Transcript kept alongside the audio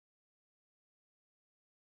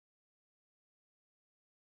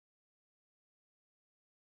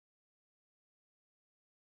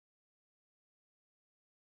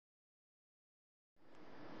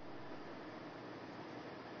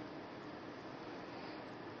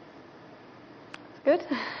Good.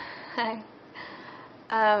 Hi.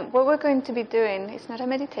 What we're going to be doing is not a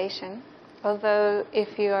meditation, although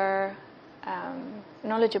if you are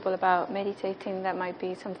knowledgeable about meditating, that might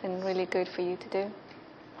be something really good for you to do.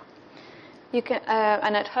 You can,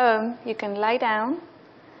 and at home, you can lie down,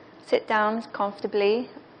 sit down comfortably,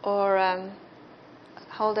 or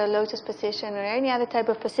hold a lotus position or any other type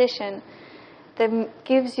of position that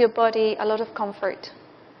gives your body a lot of comfort.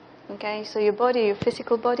 Okay, so your body, your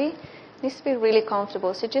physical body, needs to be really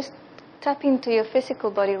comfortable. So just tap into your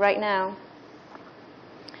physical body right now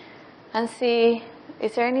and see,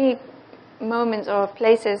 is there any moments or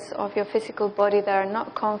places of your physical body that are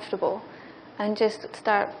not comfortable, and just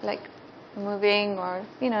start like moving or,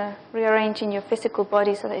 you know, rearranging your physical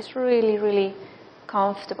body so that it's really, really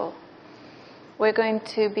comfortable. We're going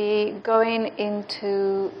to be going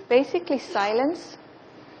into basically silence,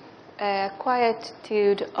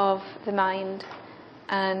 quietude of the mind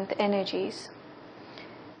and energies.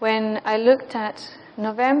 When I looked at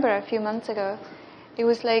November a few months ago, it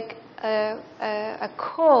was like a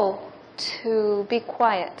call to be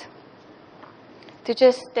quiet, to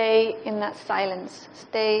just stay in that silence,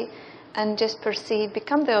 stay and just perceive,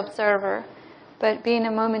 become the observer, but be in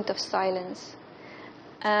a moment of silence.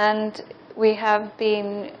 And we have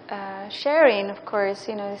been sharing, of course,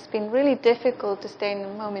 you know, it's been really difficult to stay in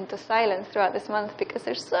a moment of silence throughout this month because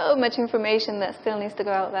there's so much information that still needs to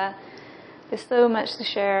go out there. There's so much to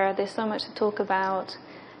share, there's so much to talk about,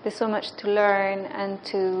 there's so much to learn and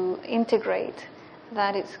to integrate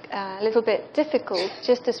that it's a little bit difficult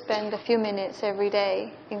just to spend a few minutes every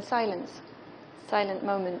day in silence, silent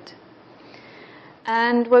moment.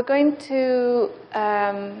 And we're going to,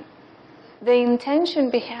 the intention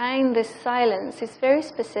behind this silence is very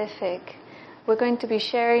specific. We're going to be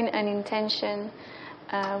sharing an intention.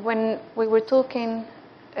 When we were talking,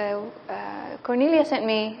 Cornelia sent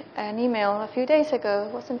me an email a few days ago,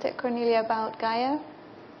 wasn't it, Cornelia, about Gaia?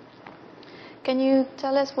 Can you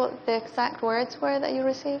tell us what the exact words were that you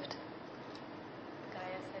received?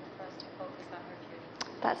 Gaia said for us to focus on her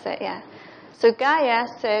beauty. That's it, yeah. So Gaia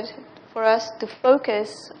said for us to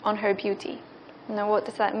focus on her beauty. Now, what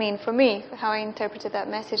does that mean for me, how I interpreted that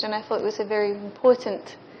message? And I thought it was a very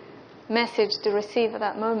important message to receive at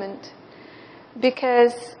that moment.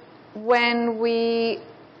 Because when we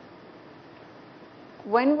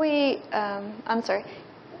I'm sorry,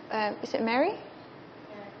 is it Mary? Yeah.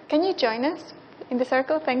 Can you join us in the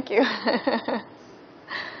circle? Thank you.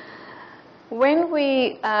 When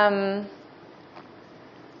we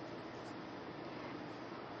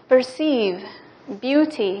perceive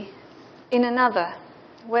beauty in another,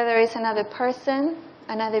 whether it's another person,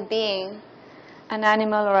 another being, an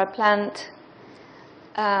animal or a plant,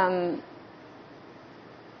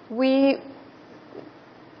 we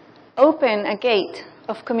open a gate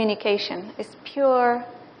of communication. It's pure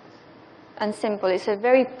and simple. It's a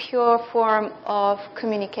very pure form of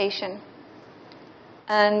communication.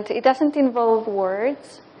 And it doesn't involve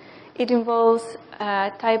words. It involves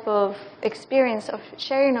a type of experience, of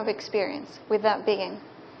sharing of experience with that being.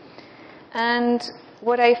 And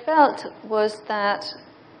what I felt was that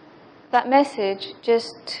message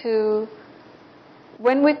just to,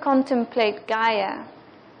 when we contemplate Gaia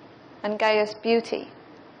and Gaia's beauty,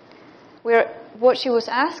 what she was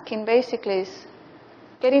asking basically is,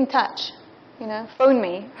 get in touch, you know, phone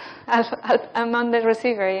me. I'm on the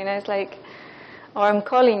receiver, you know, it's like, or I'm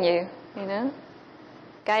calling you, you know.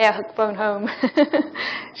 Gaia, phone home.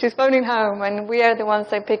 She's phoning home, and we are the ones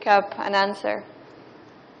that pick up and answer.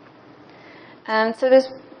 And so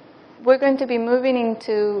we're going to be moving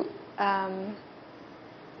into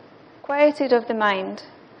quietude of the mind.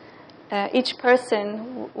 Each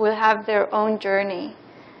person will have their own journey.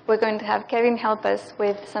 We're going to have Kevin help us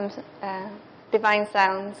with some divine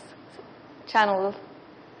sounds, channel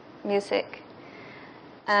music.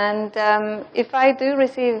 And if I do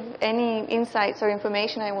receive any insights or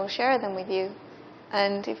information, I will share them with you.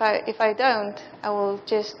 And if I don't, I will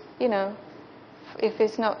just, you know, if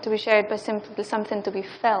it's not to be shared, but simply something to be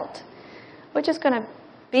felt. We're just going to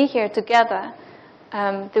be here together.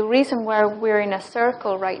 The reason why we're in a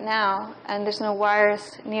circle right now, and there's no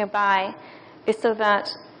wires nearby, is so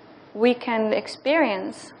that we can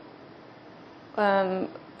experience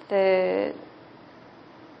the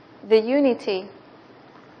unity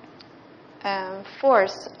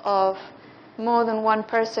force of more than one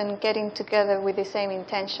person getting together with the same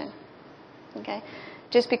intention. Okay?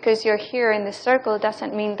 Just because you're here in the circle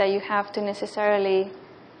doesn't mean that you have to necessarily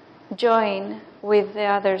join with the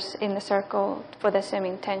others in the circle for the same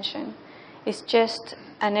intention. It's just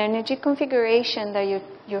an energy configuration that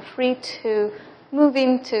you're free to move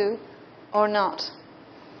into or not.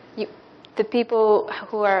 The people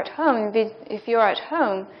who are at home, if you're at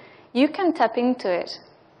home, you can tap into it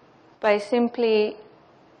by simply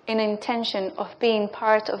an intention of being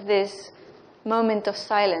part of this moment of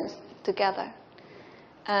silence together.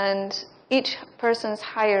 And each person's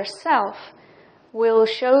higher self will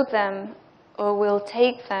show them or will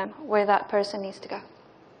take them where that person needs to go.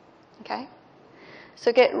 Okay?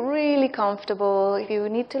 So get really comfortable. If you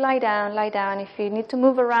need to lie down, lie down. If you need to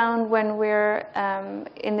move around when we're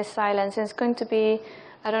in the silence, it's going to be,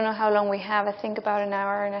 I don't know how long we have, I think about an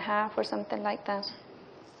hour and a half or something like that.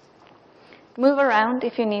 Move around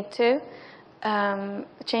if you need to.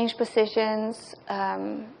 Change positions.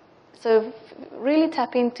 So really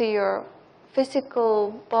tap into your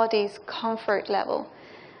physical body's comfort level.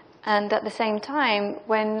 And at the same time,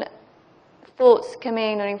 when thoughts come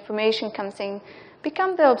in or information comes in,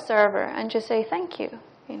 become the observer and just say thank you,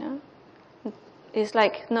 you know. It's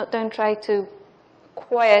like, don't try to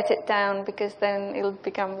quiet it down, because then it'll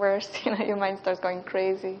become worse, you know, your mind starts going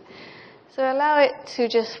crazy. So allow it to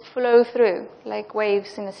just flow through, like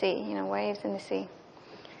waves in the sea, you know, waves in the sea.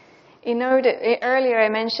 Earlier I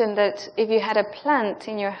mentioned that if you had a plant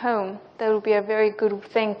in your home, that would be a very good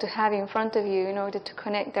thing to have in front of you in order to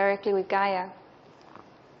connect directly with Gaia.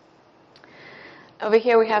 Over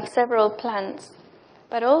here we have several plants,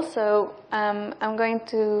 but also I'm going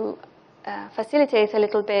to facilitate a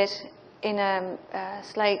little bit in a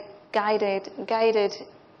slight guided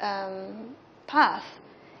path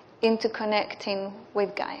into connecting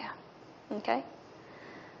with Gaia. Okay?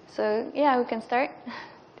 So yeah, we can start.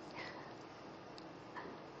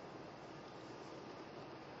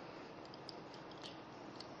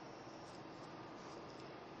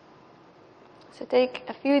 So take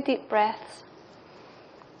a few deep breaths.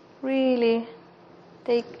 Really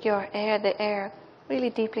take the air really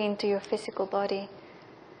deeply into your physical body.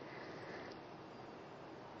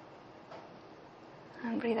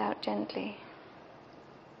 And breathe out gently.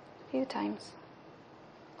 A few times.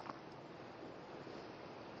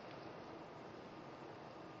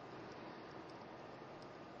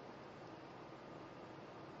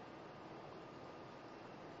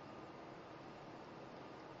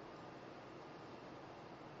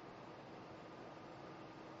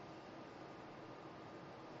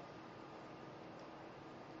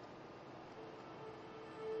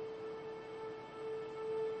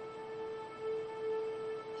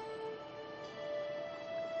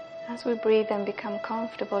 As we breathe and become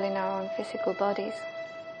comfortable in our own physical bodies,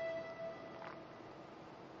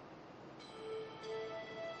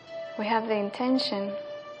 we have the intention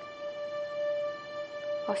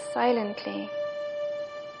of silently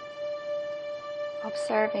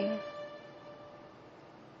observing,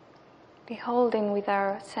 beholding with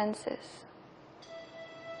our senses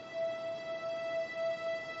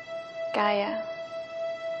Gaia.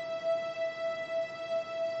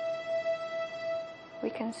 We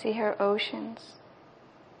can see her oceans,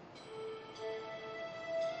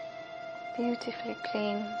 beautifully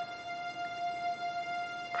clean,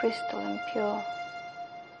 crystal and pure.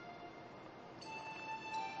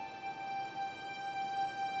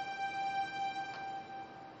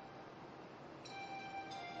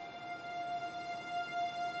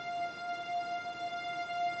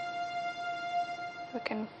 We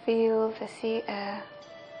can feel the sea air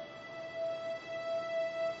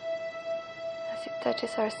as it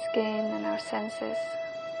touches our skin and our senses.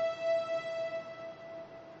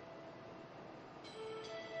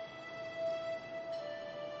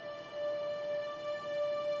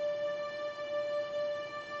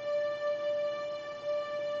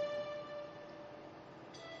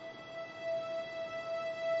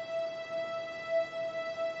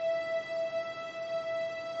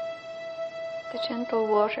 The gentle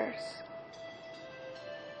waters,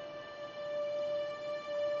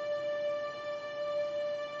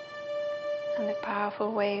 and the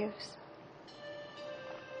powerful waves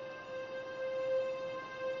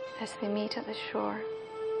as they meet at the shore.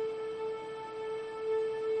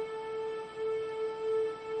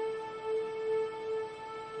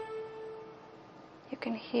 You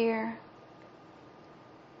can hear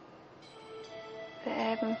the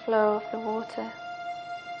ebb and flow of the water.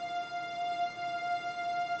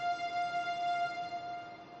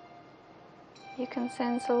 You can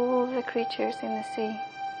sense all the creatures in the sea,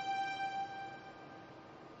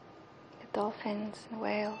 the dolphins and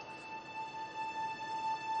whales.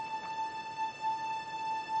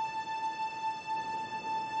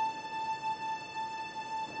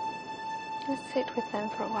 Just sit with them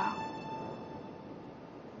for a while.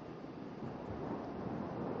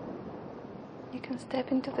 You can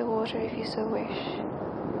step into the water if you so wish,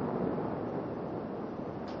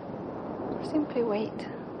 or simply wait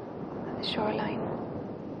at the shoreline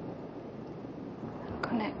and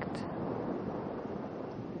connect.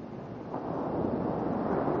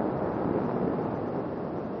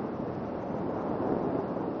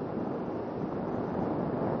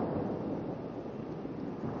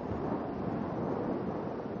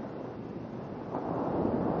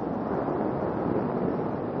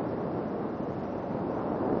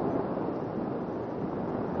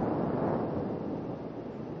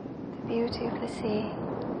 The beauty of the sea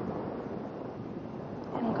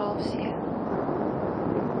engulfs you.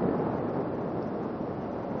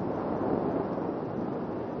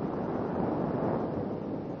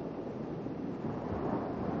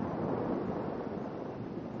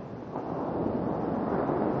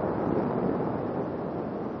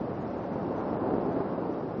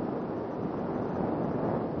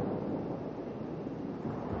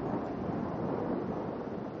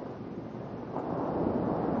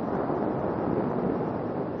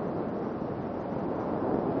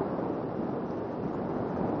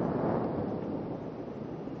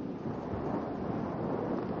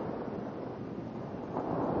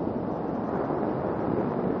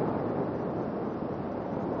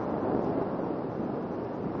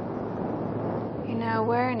 In our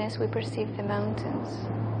awareness, we perceive the mountains.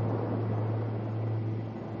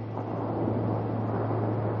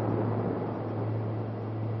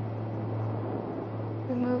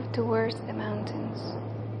 We move towards the mountains.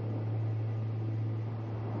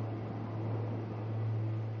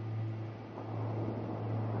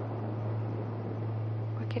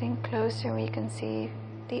 We're getting closer, we can see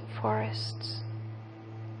deep forests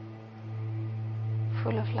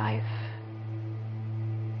full of life.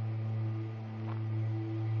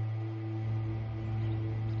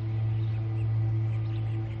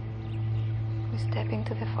 We step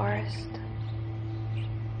into the forest.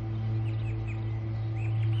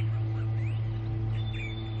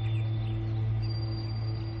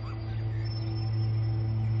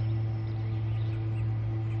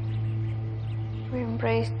 We're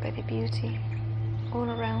embraced by the beauty all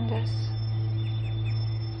around us,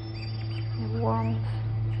 the warmth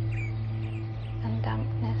and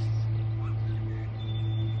dampness.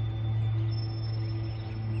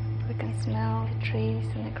 We can smell the trees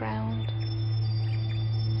and the ground.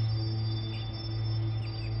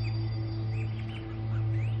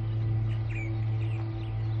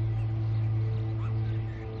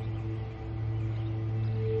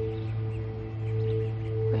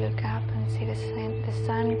 We look up and see the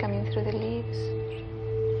sun coming through the leaves.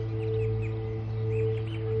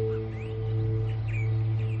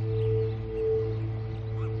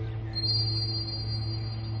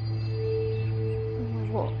 And we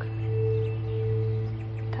walk,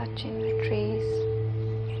 touching the trees.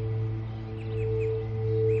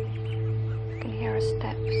 You can hear our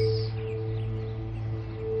steps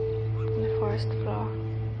on the forest floor.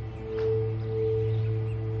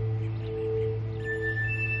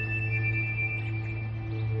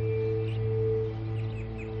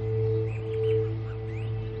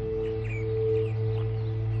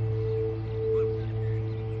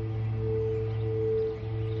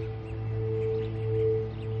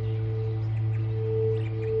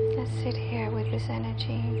 Let's sit here with this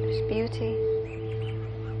energy, this beauty.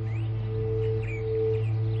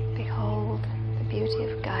 Behold the beauty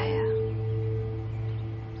of Gaia.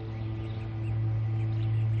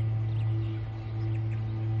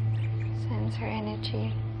 Sense her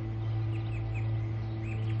energy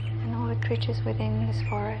and all the creatures within this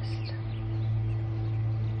forest,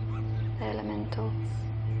 the elementals.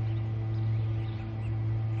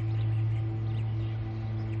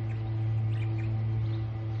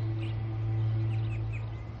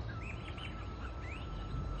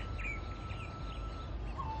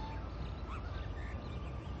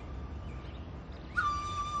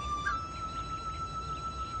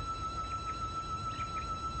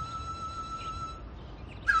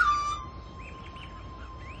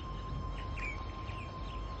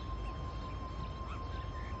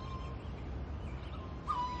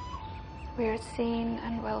 We are seen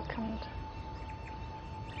and welcomed.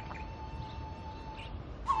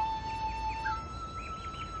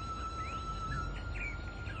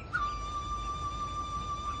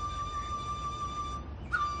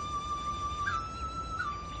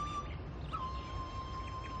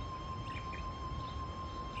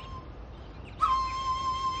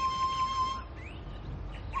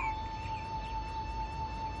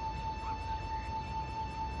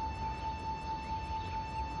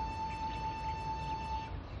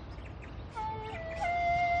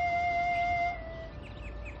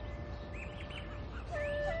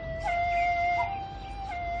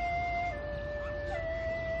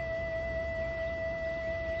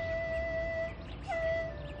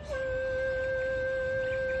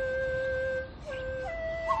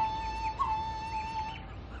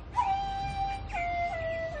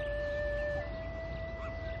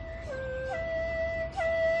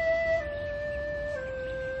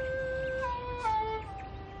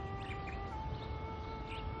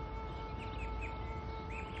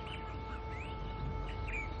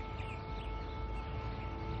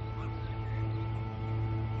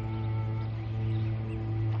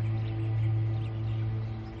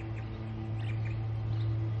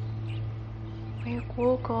 and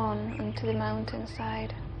walk on onto the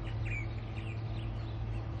mountainside.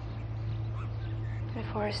 The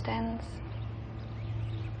forest ends.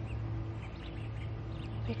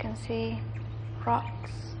 We can see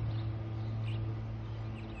rocks,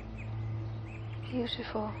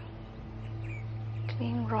 beautiful,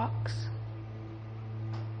 clean rocks,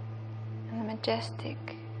 and a majestic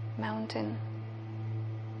mountain,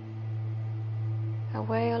 a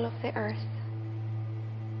whale of the earth.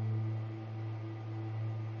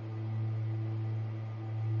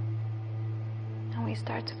 And we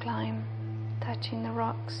start to climb, touching the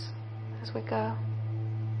rocks as we go.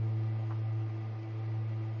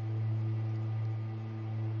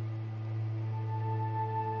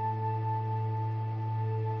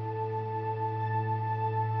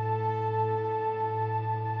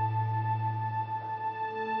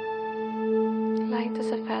 Light as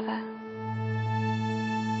a feather,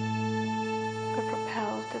 we're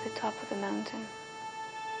propelled to the top of the mountain.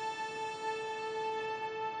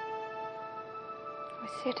 We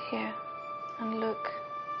sit here and look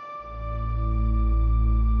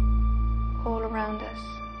all around us.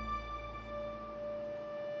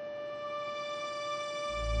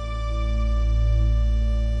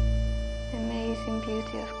 The amazing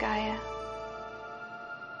beauty of Gaia.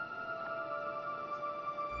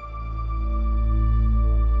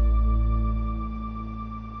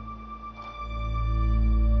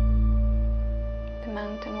 The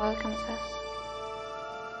mountain welcomes us.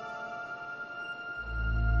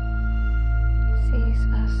 Sees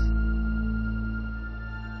us.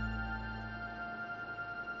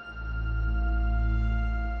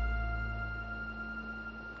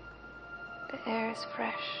 The air is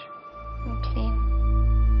fresh and clean.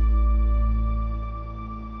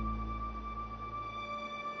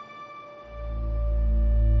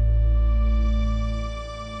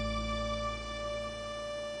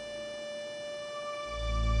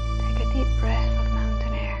 Take a deep breath of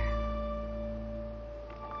mountain air.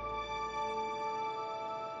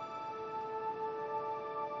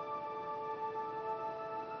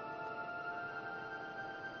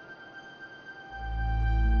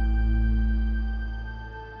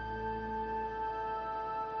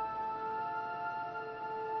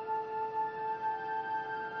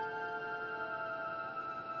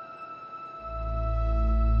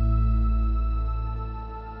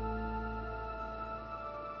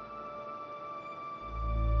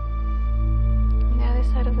 On the other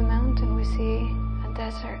side of the mountain we see a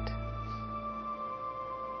desert.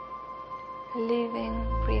 A living,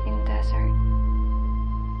 breathing desert.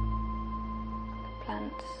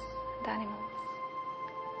 Plants and animals.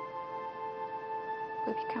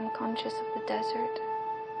 We become conscious of the desert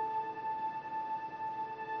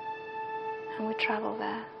and we travel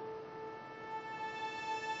there.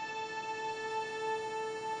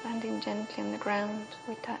 Landing gently on the ground,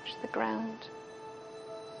 we touch the ground,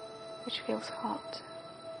 which feels hot.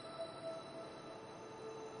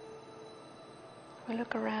 We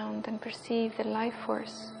look around and perceive the life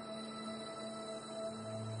force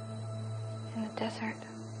in the desert.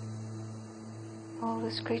 All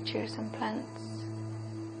those creatures and plants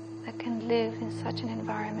that can live in such an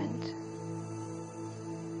environment.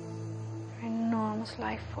 An enormous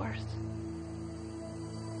life force.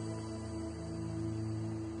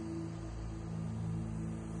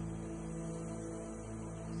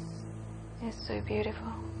 It's so beautiful.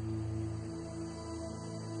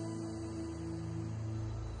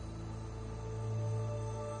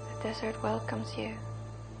 The desert welcomes you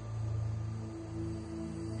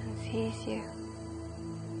and sees you.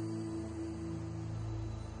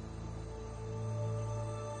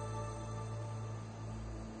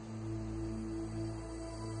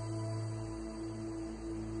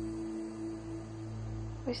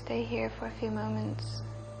 We stay here for a few moments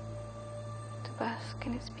to bask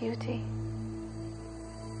in its beauty.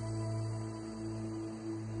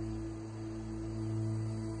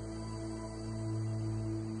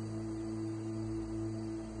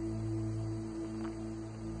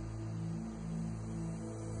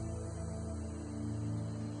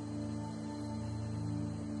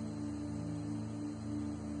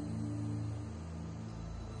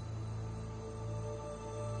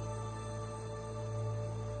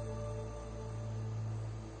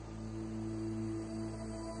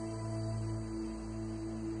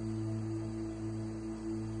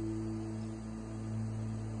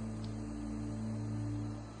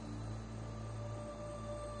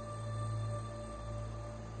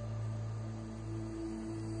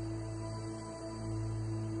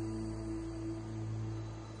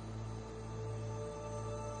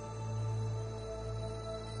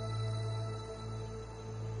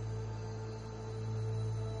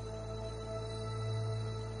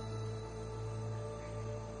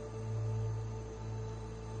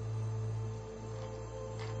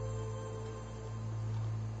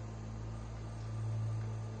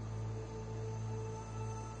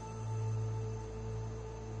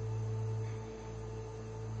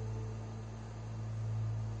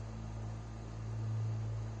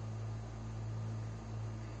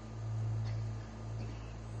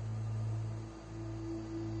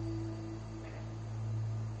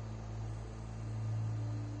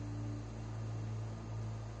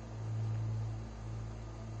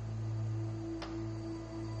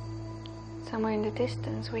 Somewhere in the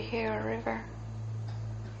distance we hear a river.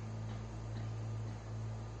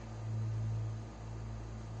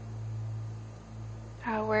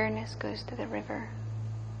 Our awareness goes to the river.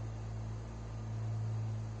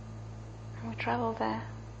 And we travel there.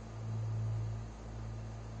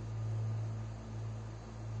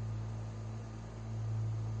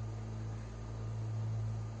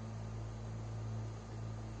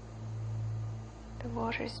 The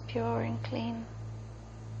water is pure and clean.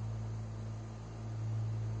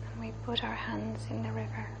 And we put our hands in the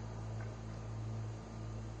river.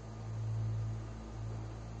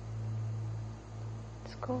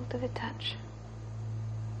 It's called to detach.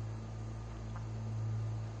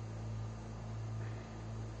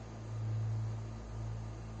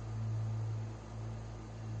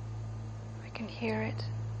 I can hear it.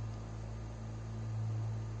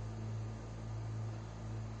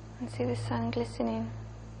 And see the sun glistening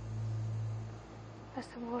as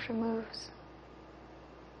the water moves.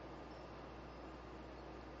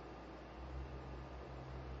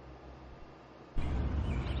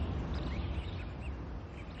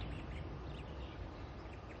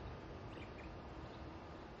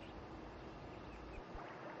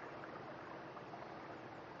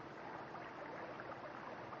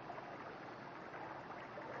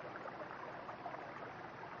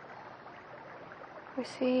 We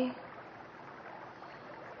see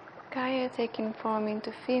Gaia taking form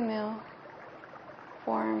into female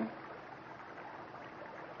form,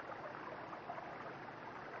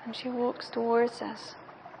 and she walks towards us.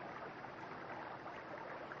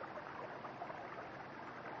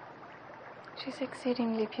 She's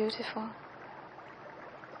exceedingly beautiful.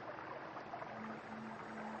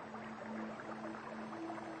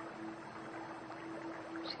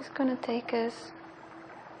 She's going to take us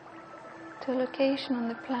to a location on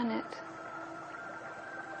the planet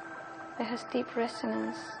that has deep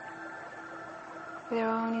resonance with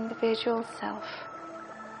our own individual self.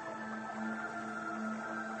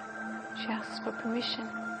 She asks for permission,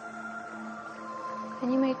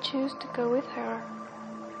 and you may choose to go with her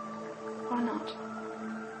or not.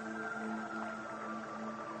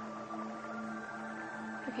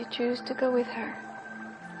 If you choose to go with her,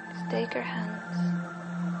 just take her hands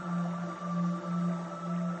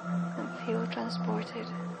and feel transported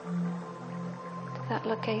to that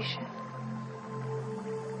location,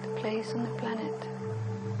 the place on the planet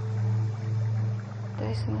that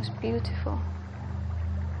is the most beautiful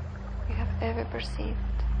you have ever perceived.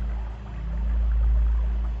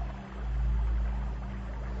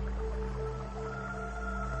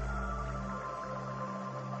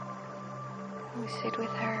 We sit with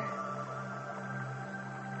her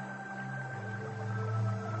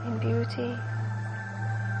in beauty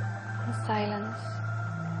and silence.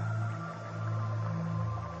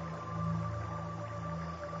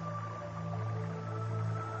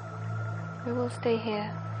 We will stay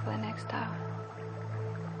here for the next hour.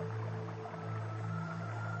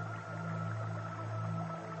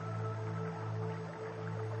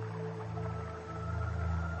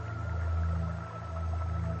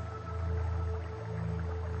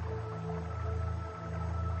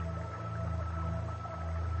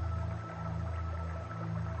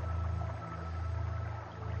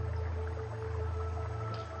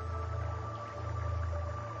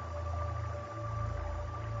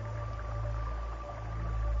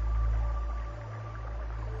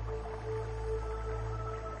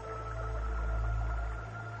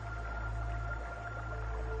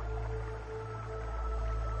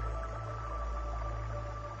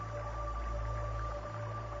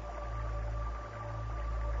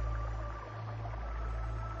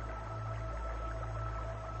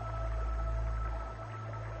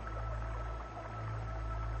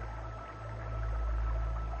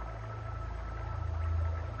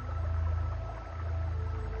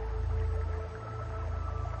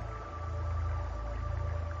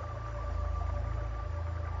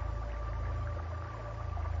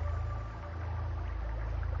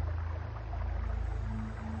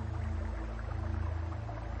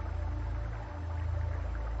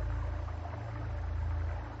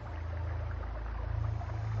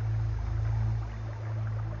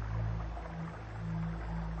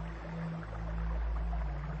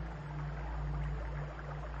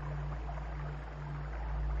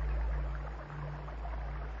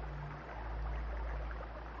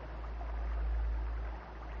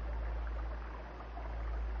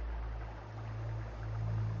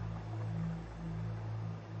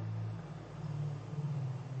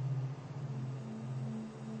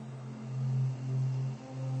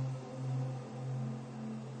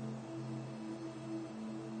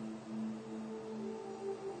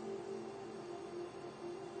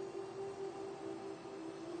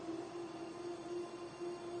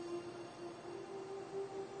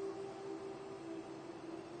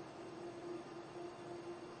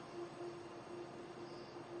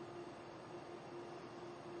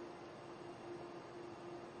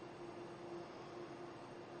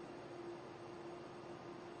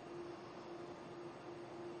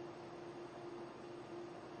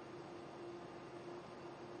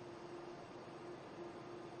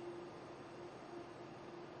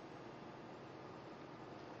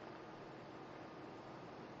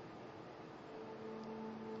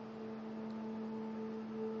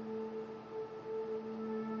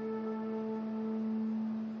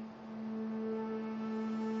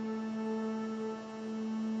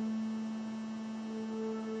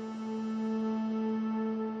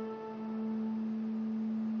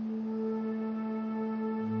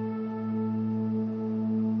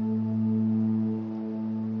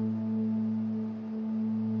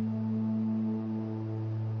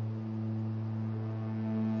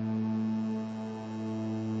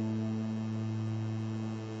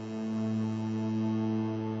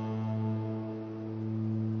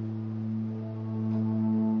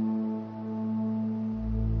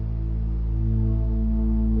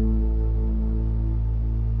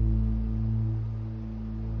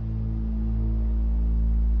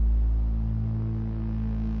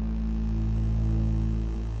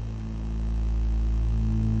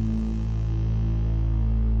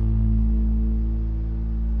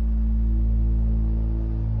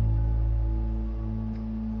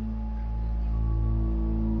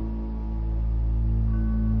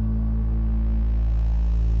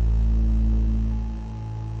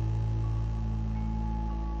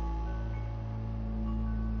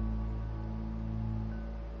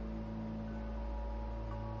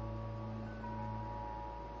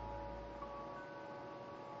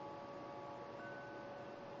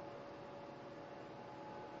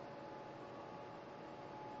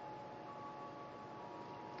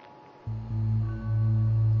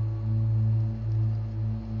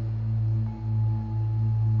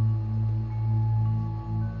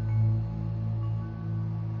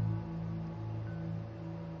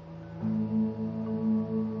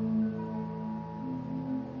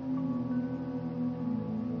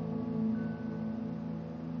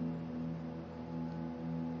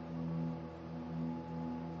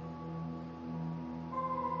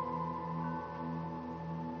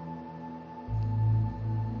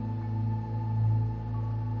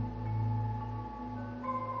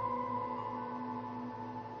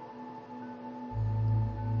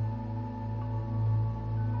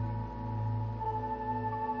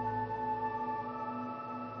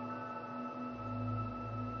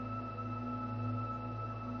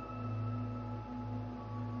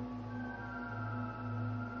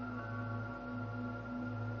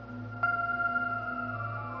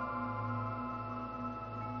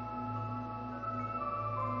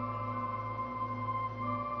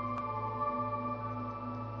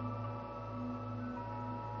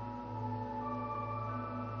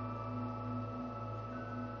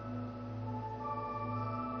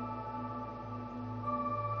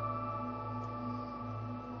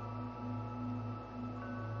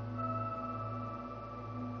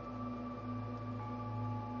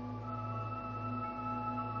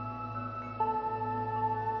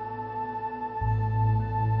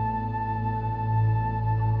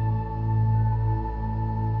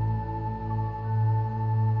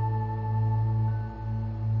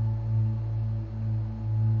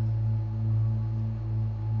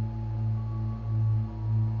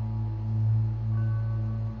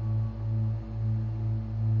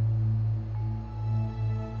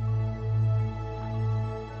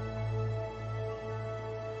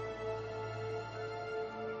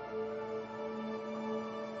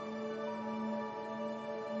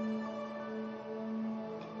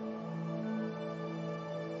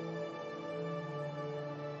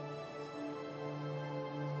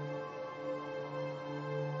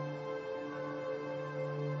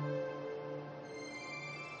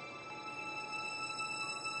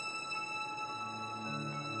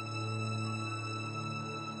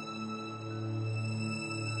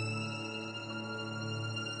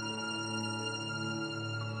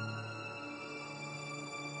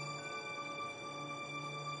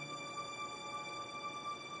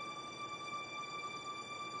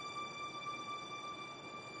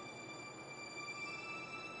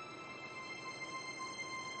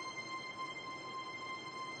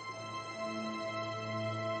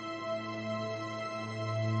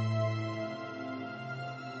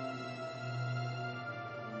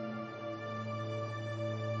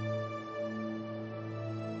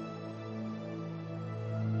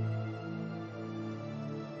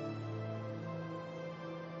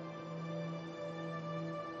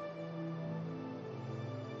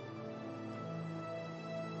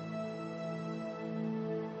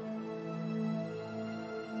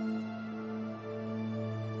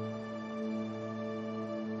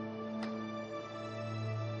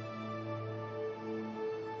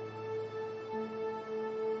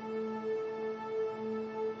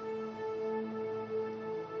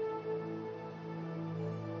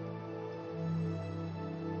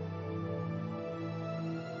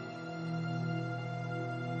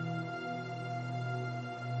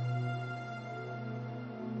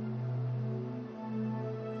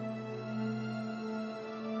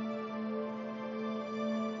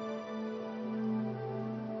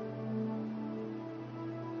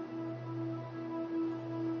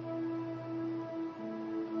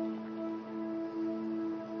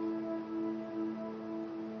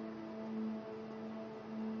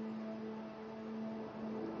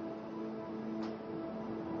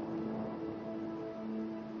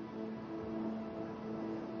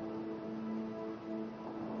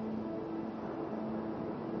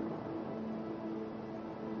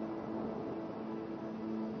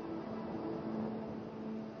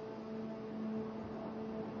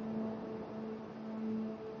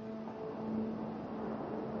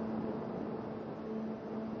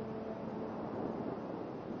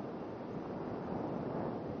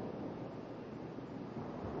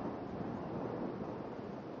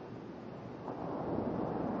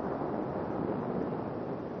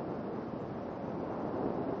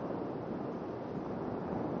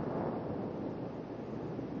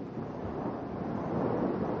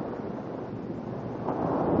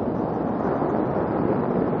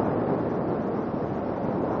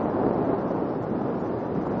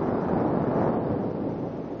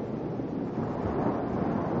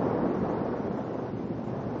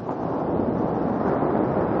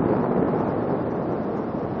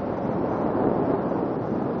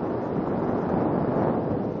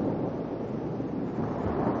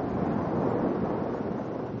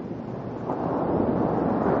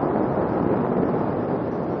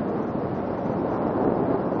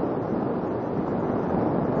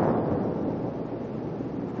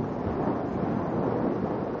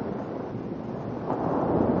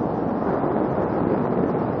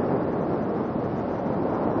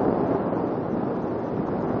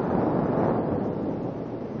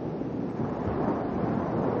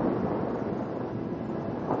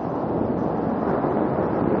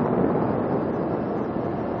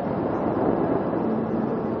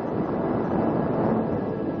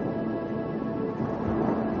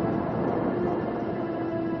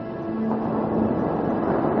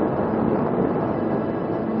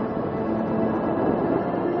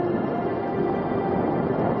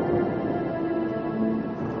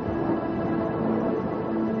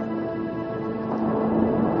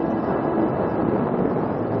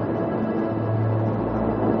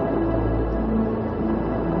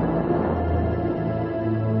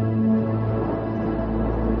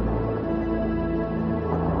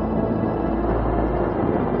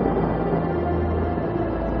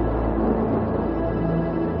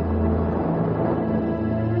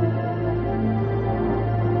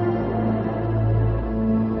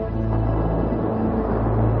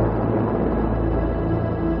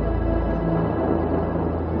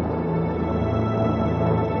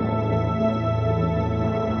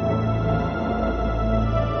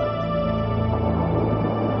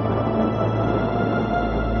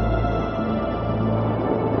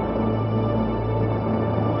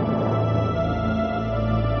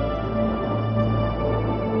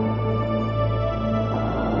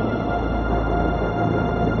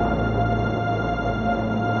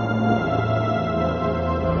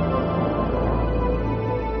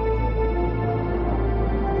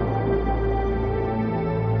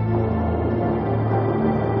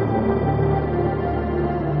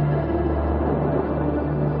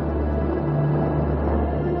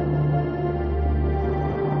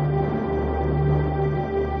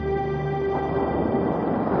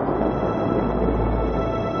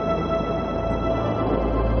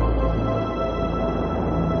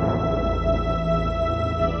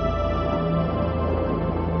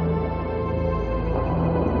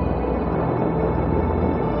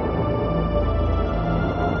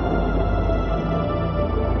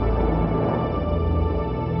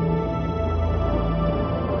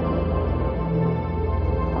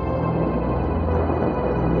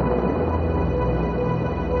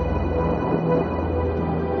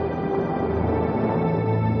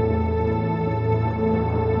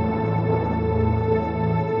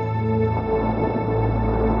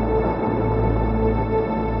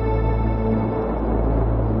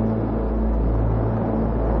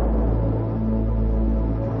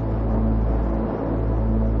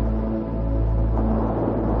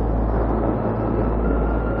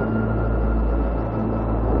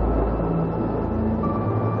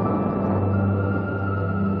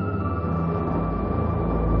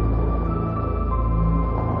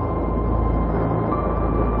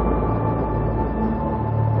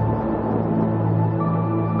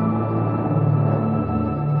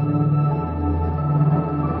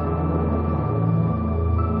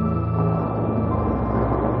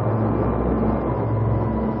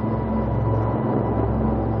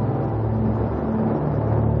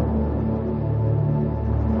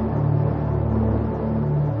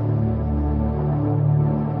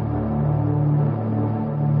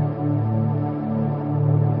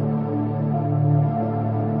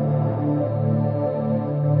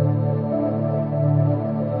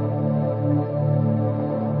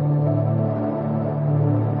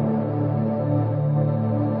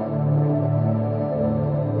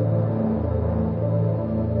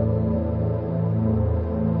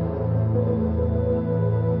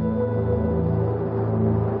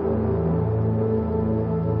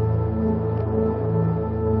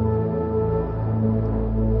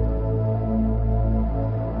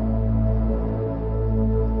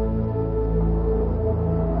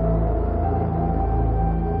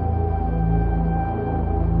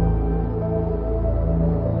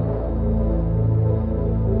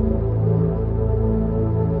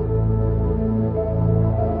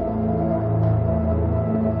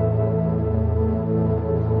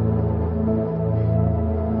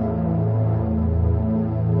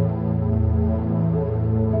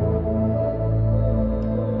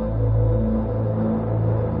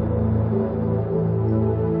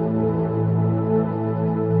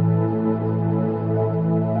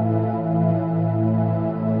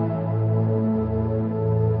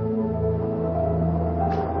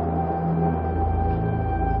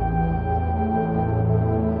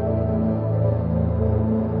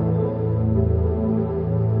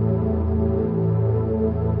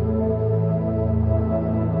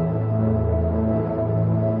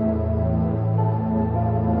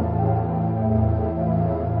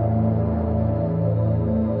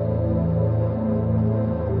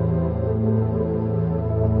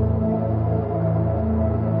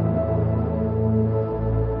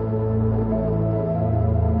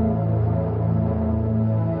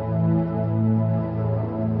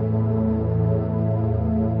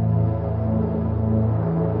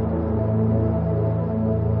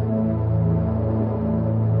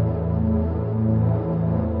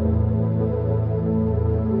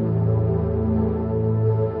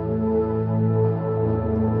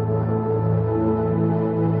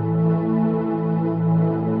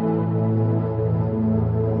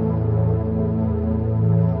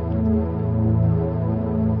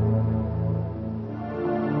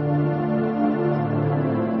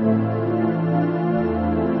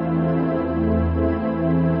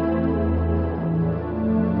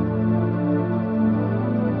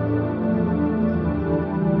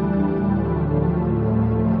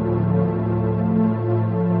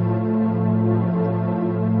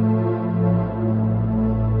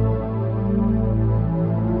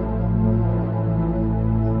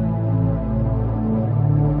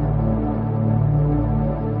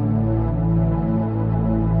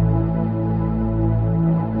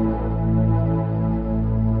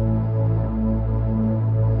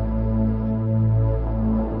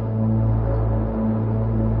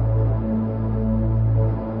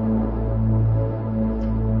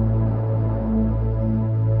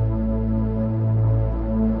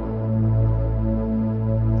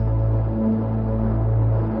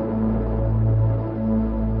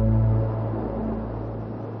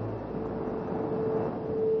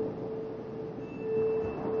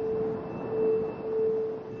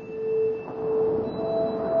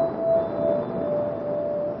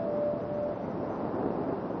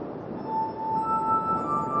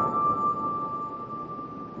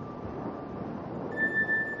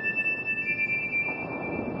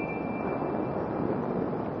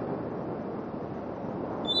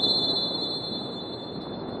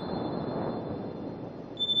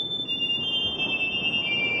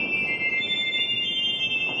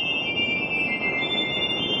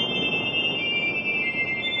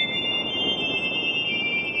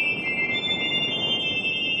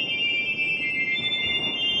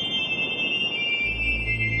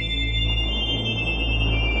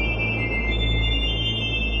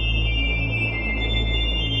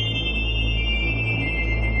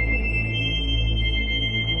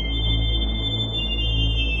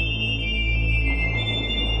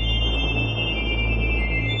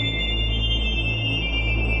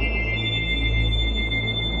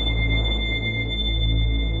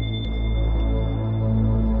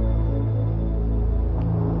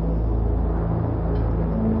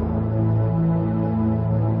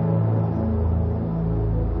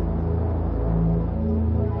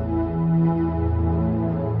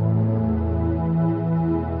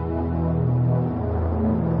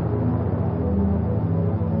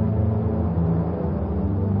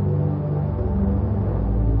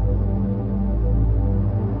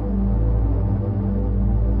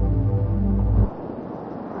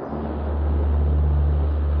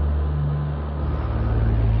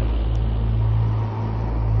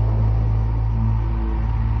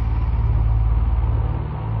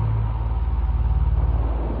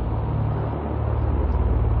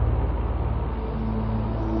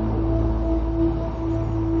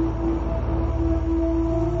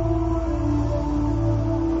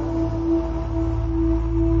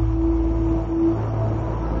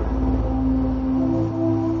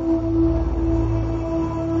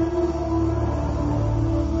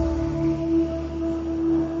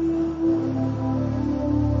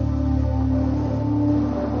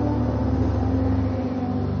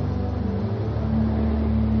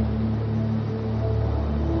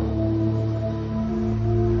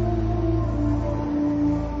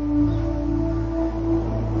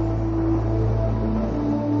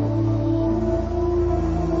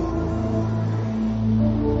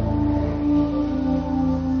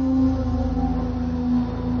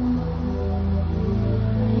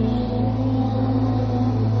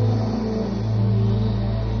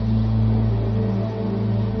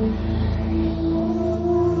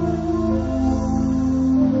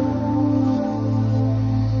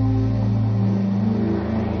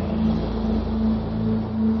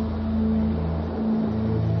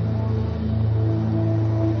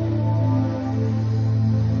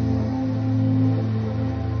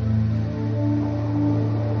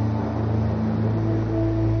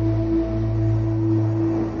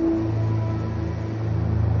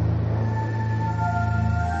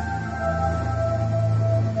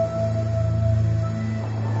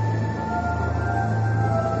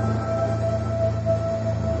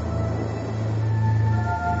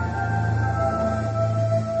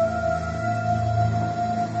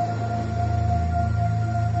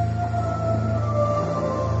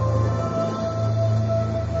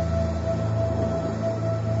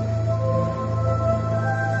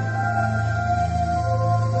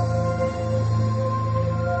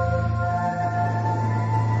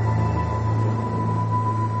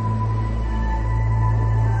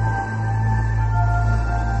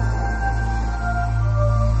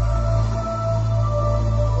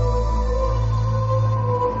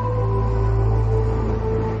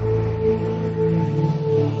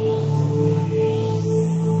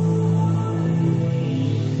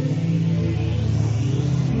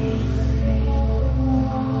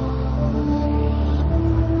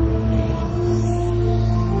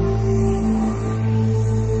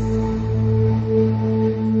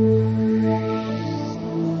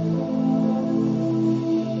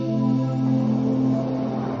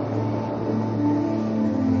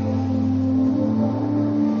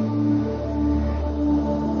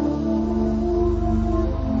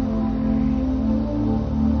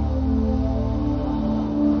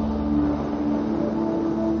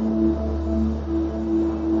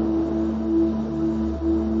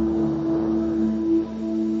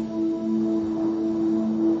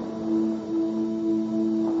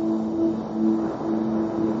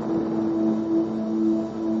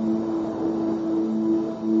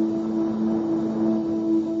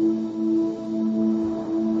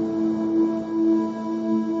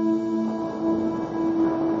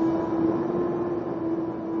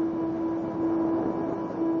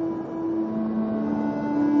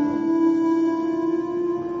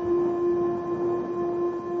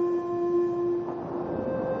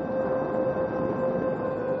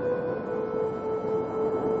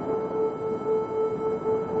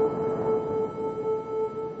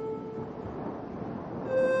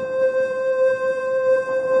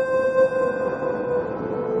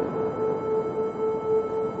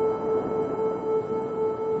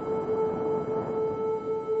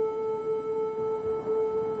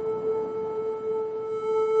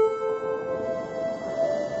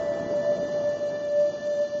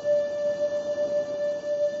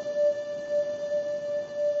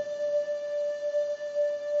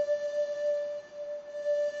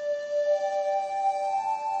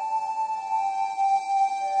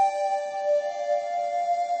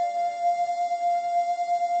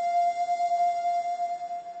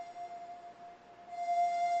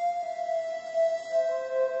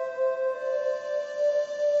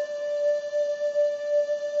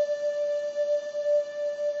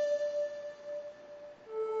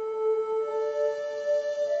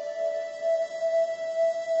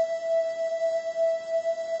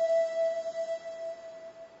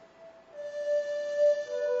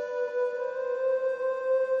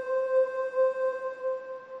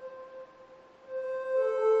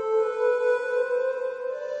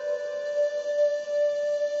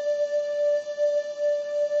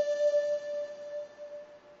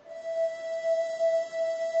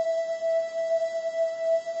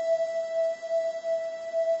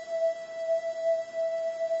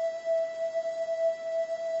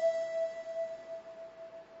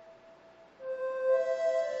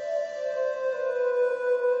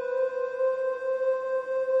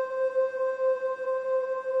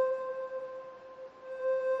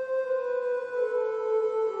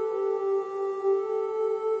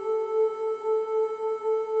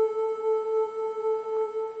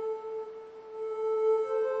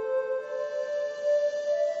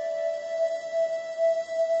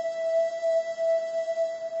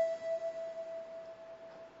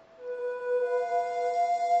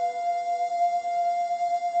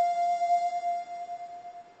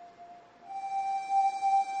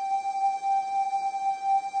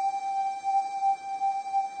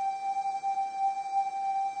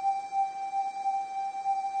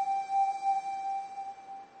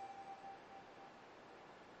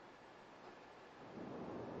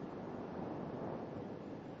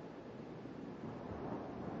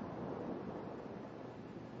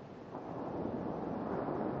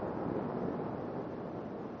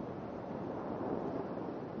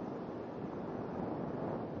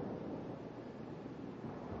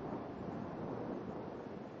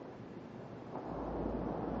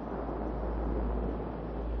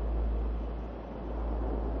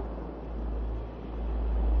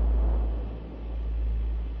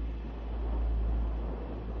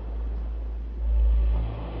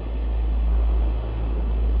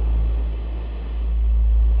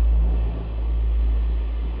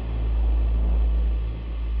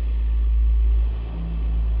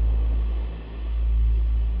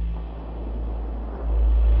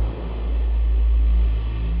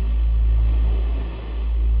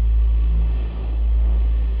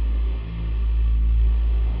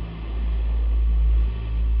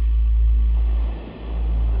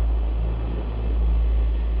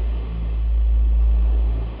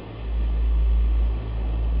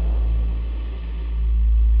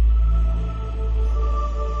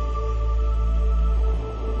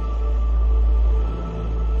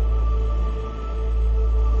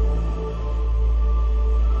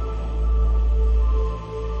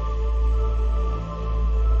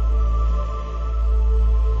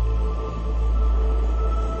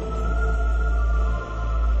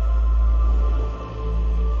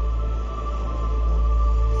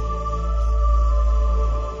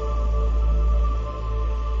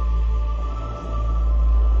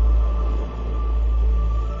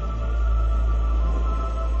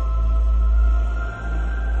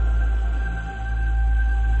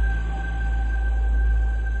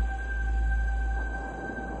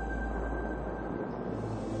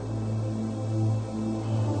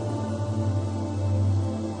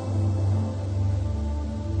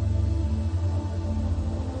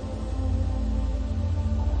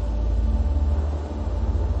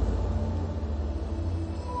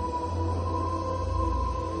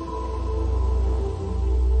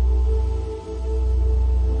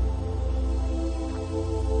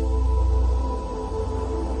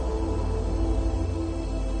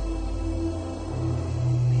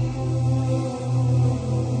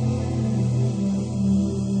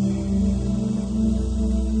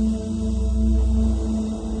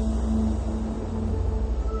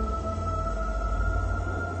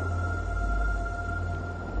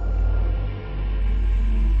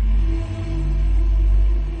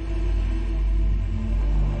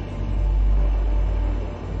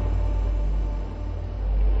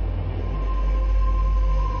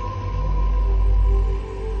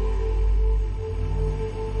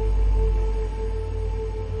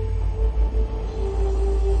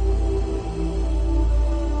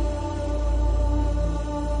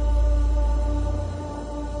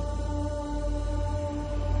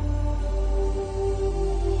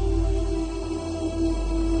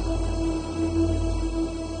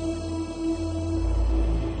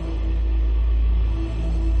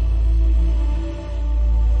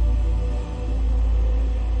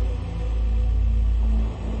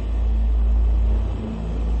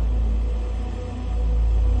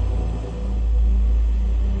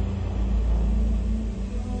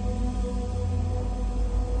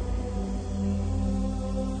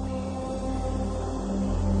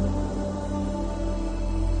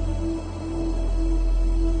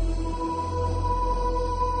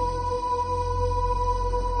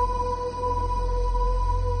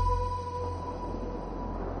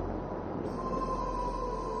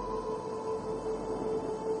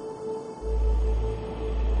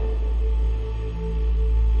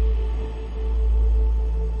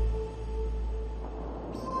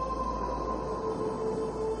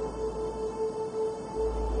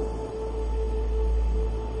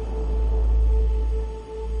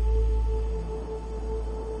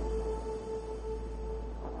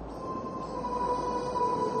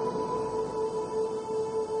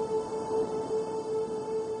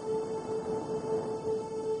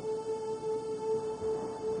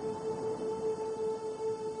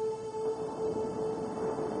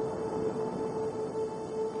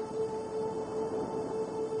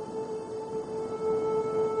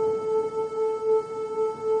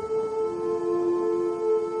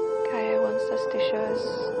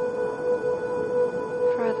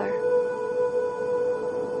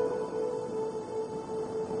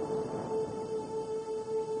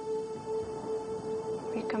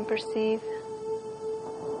 you can perceive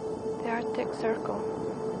the Arctic Circle.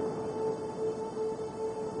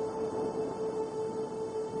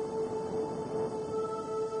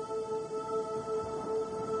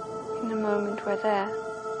 In a moment we're there.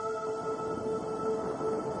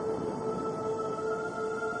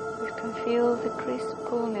 We can feel the crisp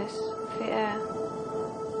coolness of the air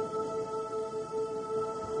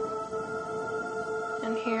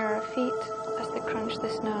and hear our feet as they crunch the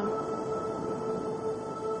snow.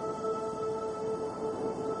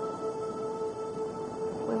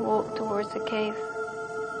 We walk towards a cave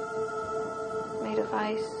made of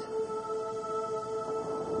ice.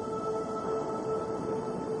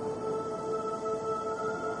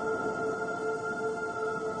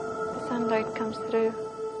 The sunlight comes through,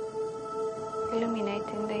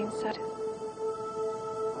 illuminating the inside.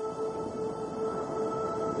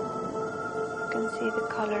 You can see the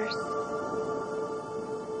colors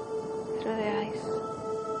through the ice.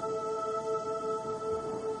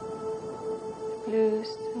 The blues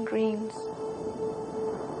and greens.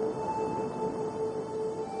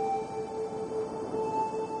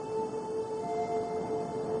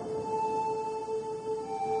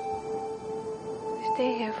 We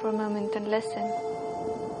stay here for a moment and listen.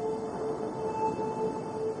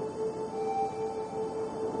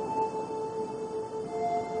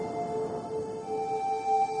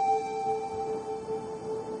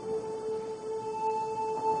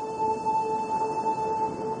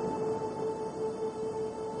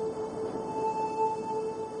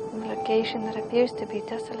 Location that appears to be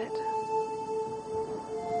desolate.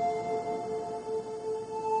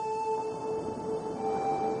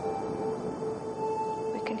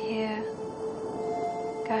 We can hear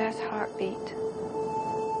Gaia's heartbeat.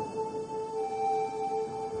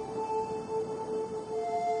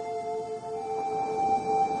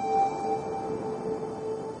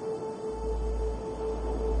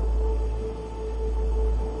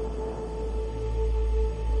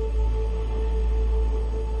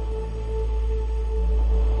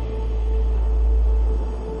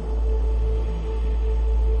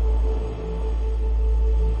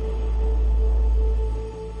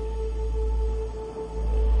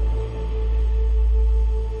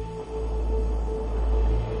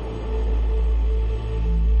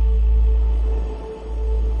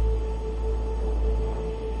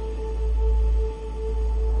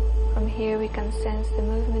 Here we can sense the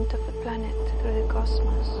movement of the planet through the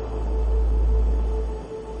cosmos.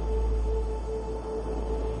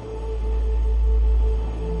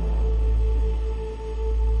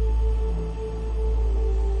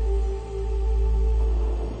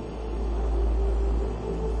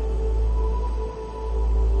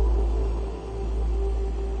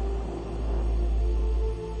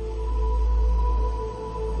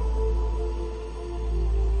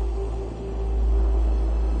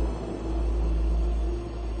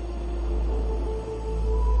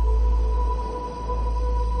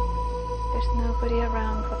 Nobody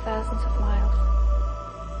around for thousands of miles.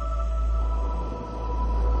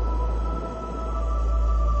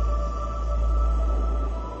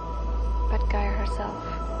 But Gaia herself.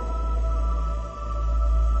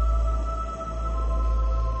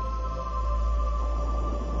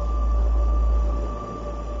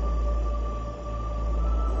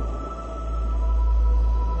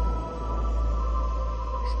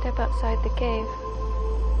 We step outside the cave.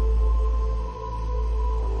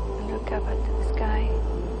 Look up at the sky,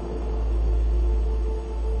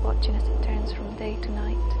 watching as it turns from day to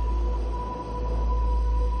night.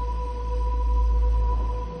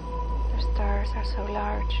 The stars are so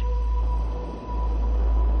large,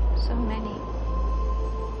 so many.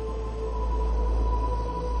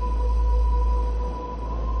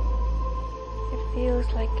 It feels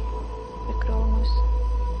like we could almost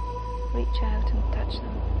reach out and touch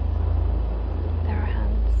them with our hands.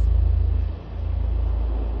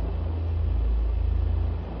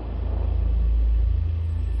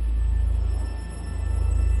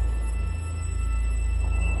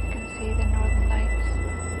 See the northern lights.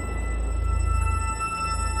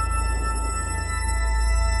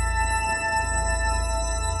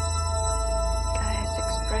 Gaia's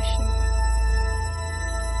expression.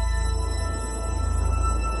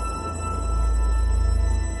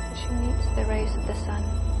 She meets the rays of the sun.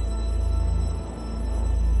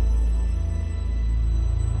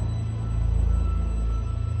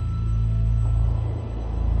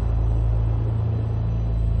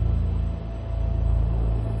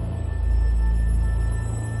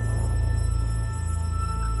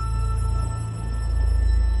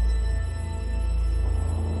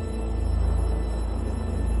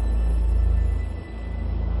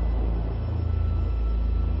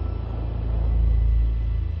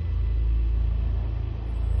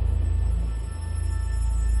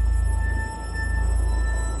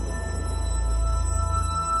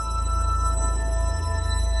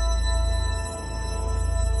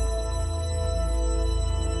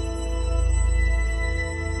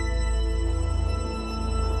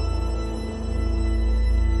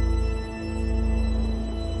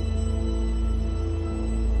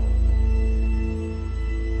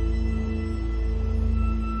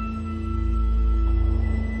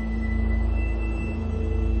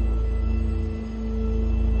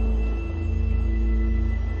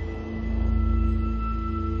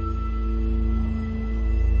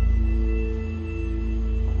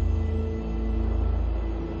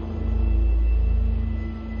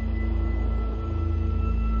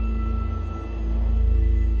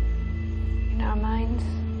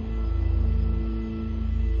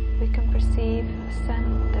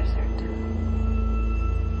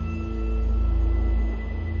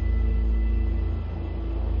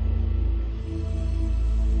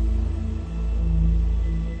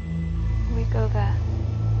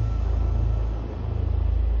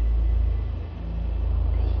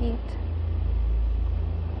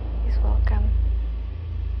 welcome.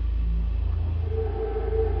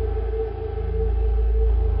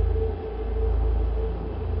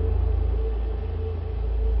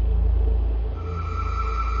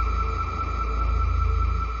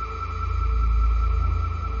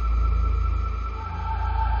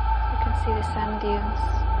 See the sand dunes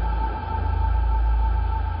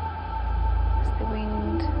as the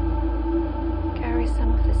wind carries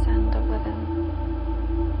some of the sand over them,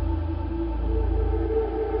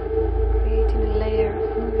 creating a layer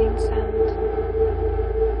of moving sand.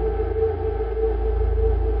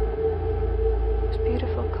 Those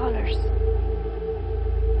beautiful colors: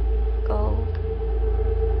 gold,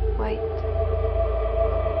 white,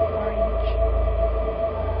 orange.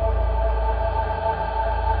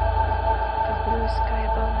 Blue sky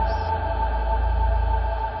above us,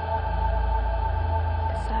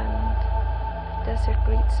 the sand, the desert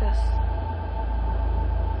greets us.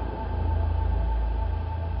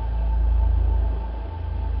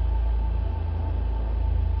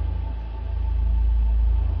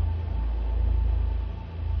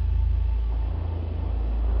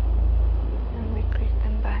 And we greet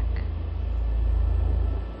them back.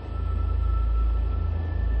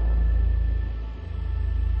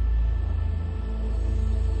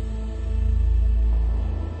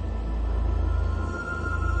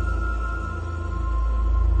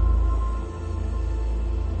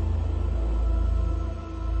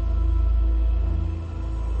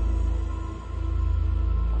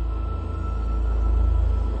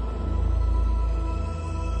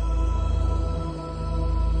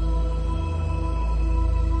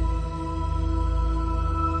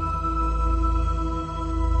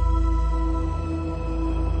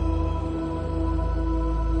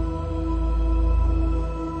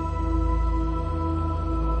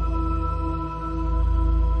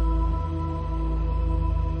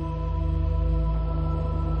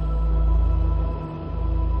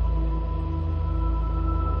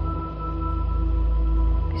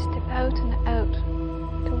 Out and out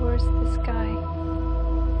towards the sky.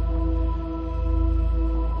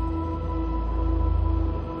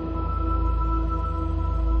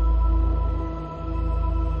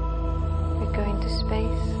 We go into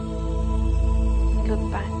space and look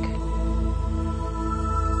back.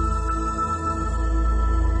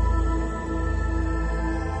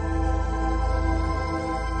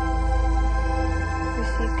 We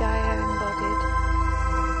see Gaia embodied.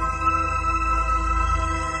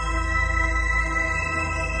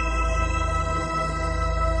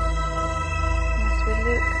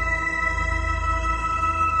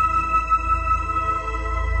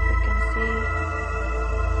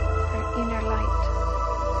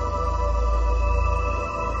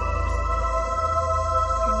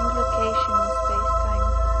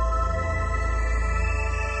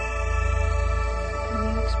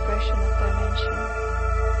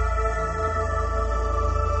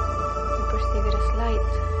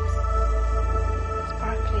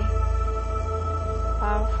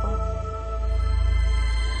 Powerful,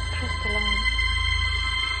 crystalline.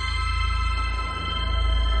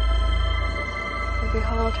 We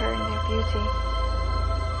behold her in their beauty.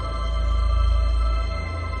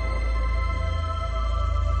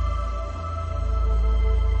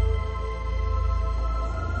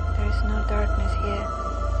 There is no darkness here.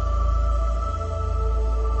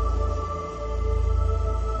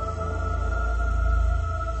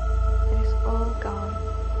 It is all gone.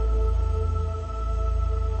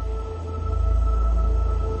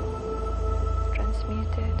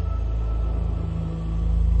 Transmuted.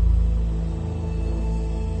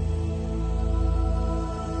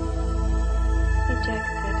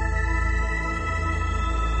 Ejected.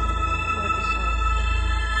 Or dissolved.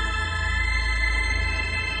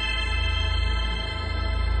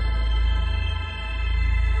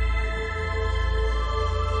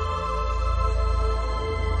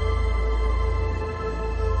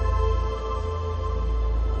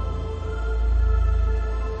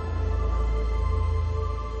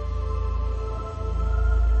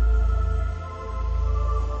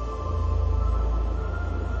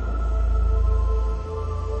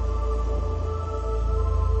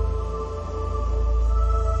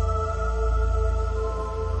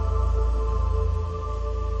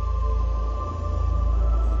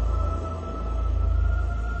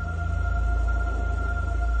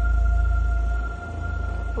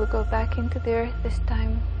 We'll go back into the earth this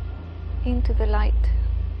time, into the light.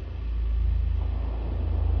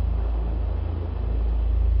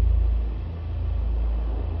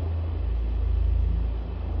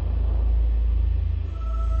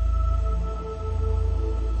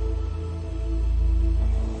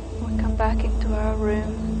 We'll come back into our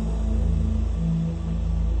room.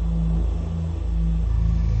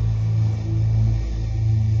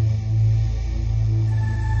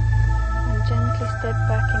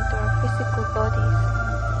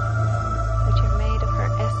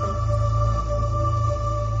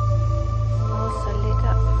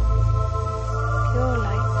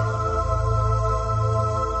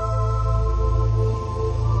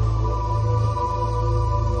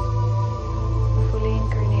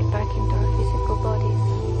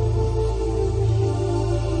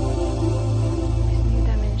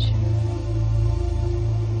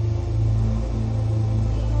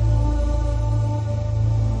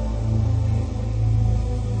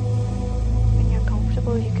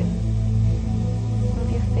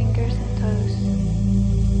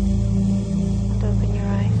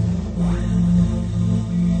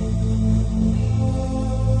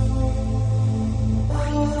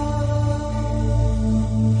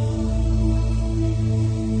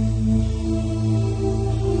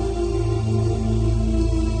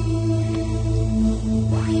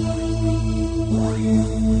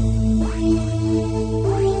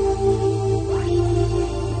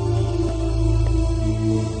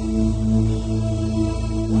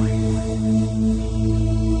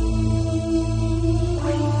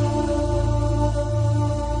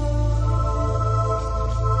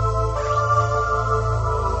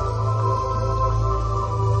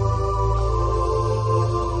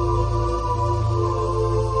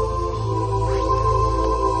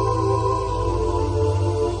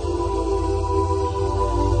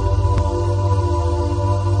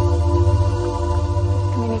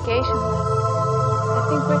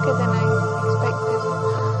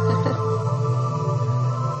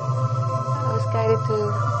 to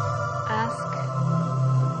ask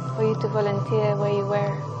for you to volunteer where you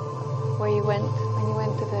were, where you went, when you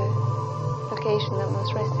went to the location that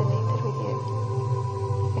most resonated with you.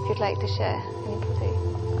 If you'd like to share, anybody.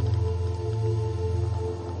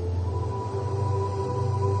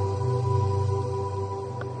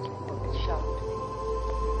 It shocked me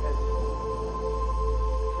because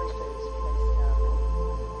first I was placed down on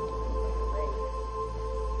the lake,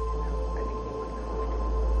 and I became uncomfortable.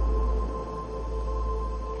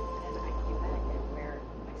 And then I came back, and where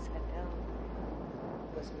I sat down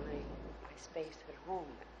was my space at home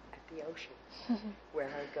at the ocean, where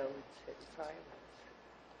I go and sit in silence.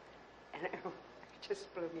 And it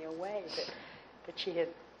just blew me away that she had,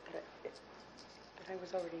 that I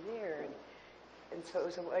was already there. And so it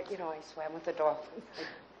was, I swam with the dolphins.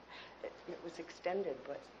 It was extended,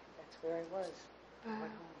 but that's where I was. Wow. I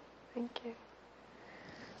went home. Thank you.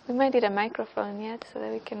 We might need a microphone yet so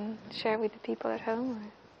that we can share with the people at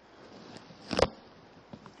home.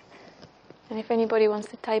 And if anybody wants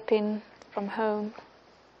to type in from home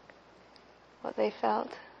what they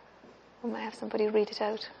felt, we might have somebody read it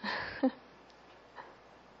out.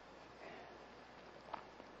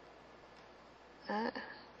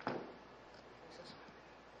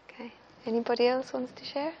 Okay. Anybody else wants to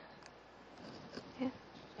share? Yeah.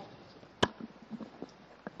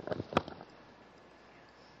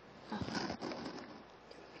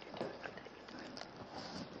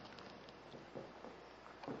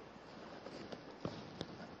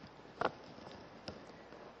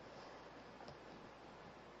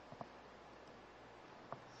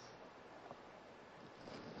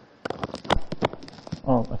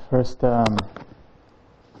 Well, first, I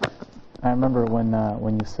remember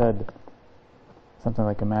when you said something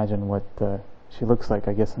like, imagine what she looks like,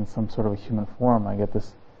 I guess in some sort of a human form. I get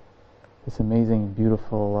this amazing,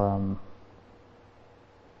 beautiful,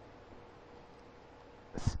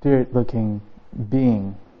 spirit-looking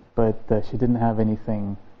being, but she didn't have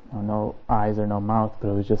anything, no eyes or no mouth, but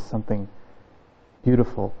it was just something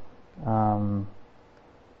beautiful. And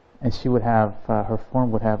she would have, her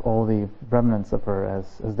form would have all the remnants of her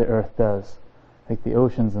as the earth does. Like the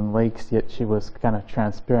oceans and lakes, yet she was kind of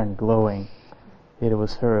transparent, glowing. Yet it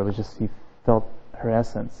was her, it was just, he felt her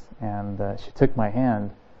essence. And she took my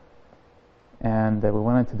hand, and we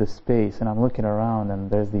went into the space, and I'm looking around,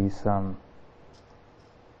 and there's these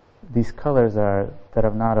colors that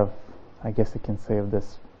are not of, I guess you can say, of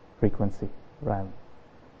this frequency that I'm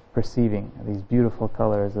perceiving. These beautiful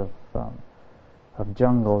colors of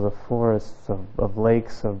jungles, of forests, of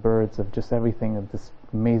lakes, of birds, of just everything, of this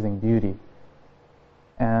amazing beauty.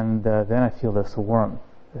 And then I feel this warmth,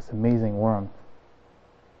 this amazing warmth.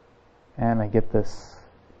 And I get this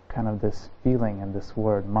kind of this feeling and this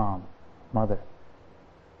word, mom, mother.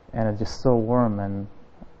 And it's just so warm, and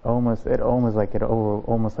almost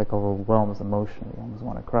overwhelms emotionally. You almost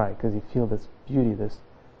want to cry because you feel this beauty, this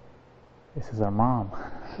is our mom.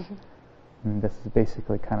 And this is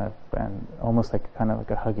basically kind of, and almost like kind of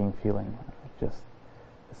like a hugging feeling, just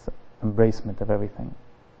this embracement of everything,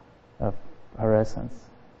 of her essence,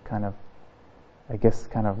 kind of, I guess,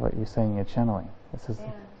 kind of what you're saying, you're channeling. This is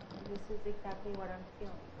exactly what I'm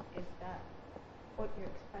feeling. Is that what you're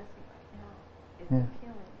expressing right now? Is the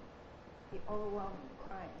feeling, the overwhelming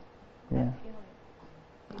crying, that feeling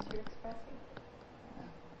is you're expressing.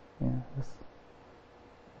 Yeah.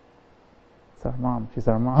 It's our mom. She's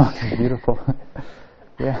our mom. She's beautiful.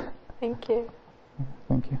 Yeah. Thank you.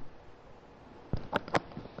 Thank you.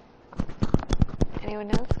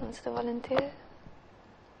 Anyone else wants to volunteer?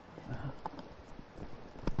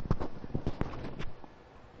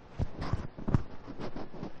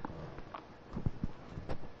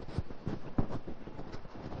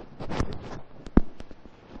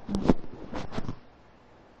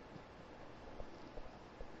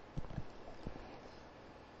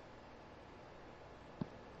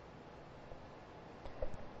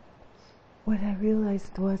 What I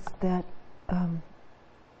realized was that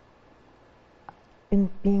in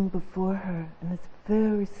being before her, and it's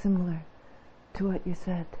very similar to what you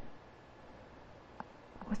said, it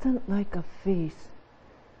wasn't like a face.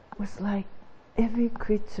 It was like every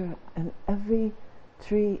creature and every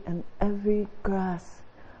tree and every grass,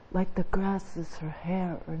 like the grass is her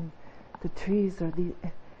hair, and the trees are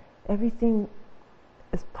everything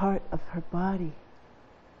is part of her body.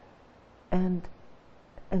 And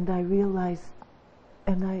I realized,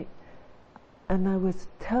 and I was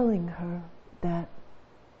telling her that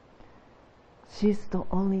she's the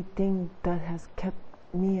only thing that has kept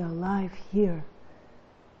me alive here.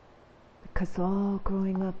 Because all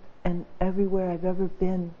growing up and everywhere I've ever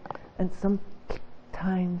been, and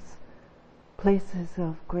sometimes places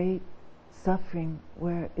of great suffering,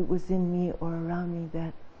 where it was in me or around me,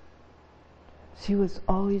 that she was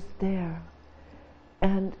always there.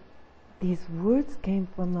 And these words came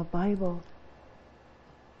from the Bible.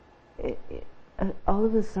 All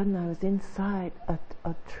of a sudden I was inside a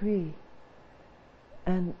tree,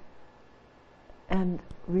 and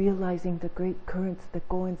realizing the great currents that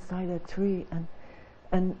go inside a tree, and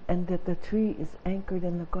that the tree is anchored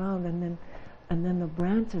in the ground, and then the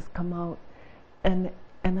branches come out, and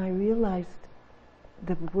I realized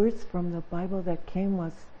the words from the Bible that came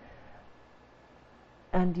was,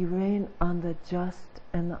 "And you reign on the just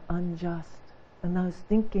and the unjust." And I was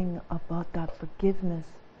thinking about that forgiveness,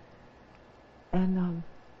 and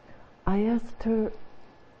I asked her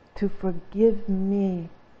to forgive me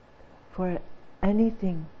for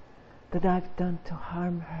anything that I've done to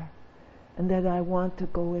harm her, and that I want to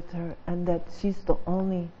go with her, and that she's the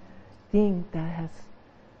only thing that has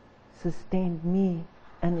sustained me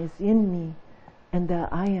and is in me, and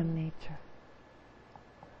that I am nature.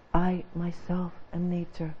 I myself am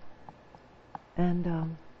nature. And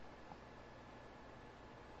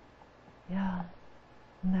yeah,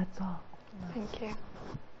 and that's all. Thank you.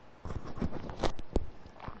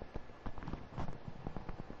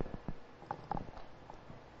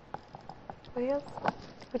 Anybody else?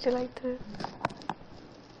 Would you like to?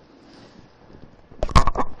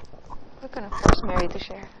 We're going to force Mary to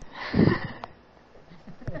share.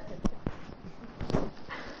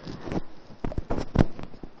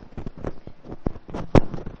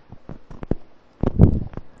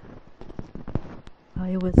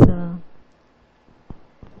 It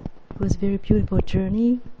was a very beautiful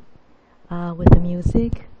journey with the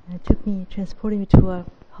music. It transported me to a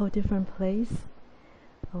whole different place.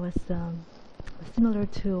 It was similar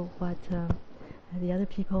to what the other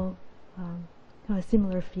people had a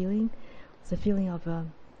similar feeling. It was a feeling of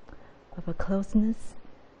a closeness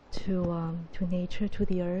to nature, to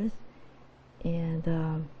the earth, and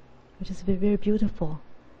which is very, very beautiful.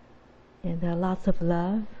 And lots of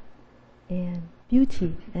love and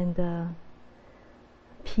beauty and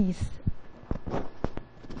peace.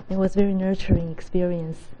 It was a very nurturing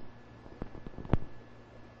experience.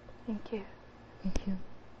 Thank you. Thank you.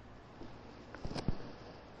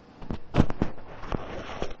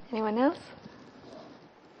 Anyone else?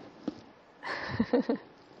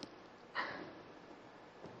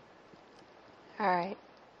 All right.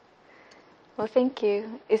 Well, thank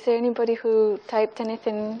you. Is there anybody who typed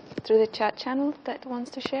anything through the chat channel that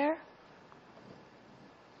wants to share?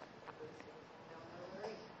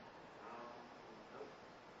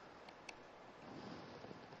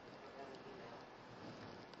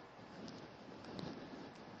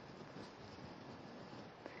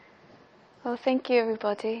 Well, thank you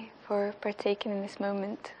everybody for partaking in this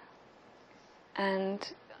moment.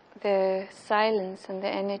 And the silence and the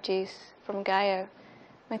energies from Gaia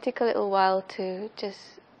might take a little while to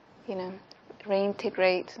just,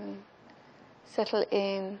 reintegrate and settle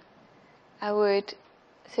in. I would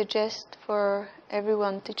suggest for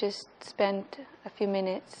everyone to just spend a few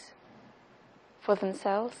minutes for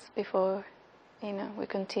themselves before, we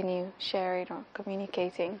continue sharing or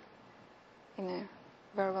communicating in a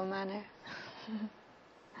verbal manner.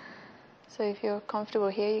 So if you're comfortable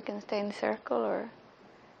here, you can stay in the circle or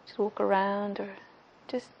just walk around or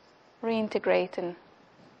just reintegrate and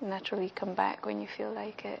naturally come back when you feel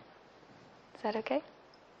like it. Is that okay?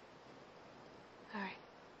 All right.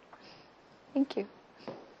 Thank you.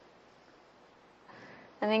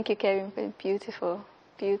 And thank you, Kevin, for the beautiful,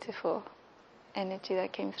 beautiful energy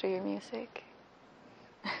that came through your music.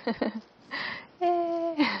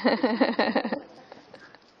 Yay!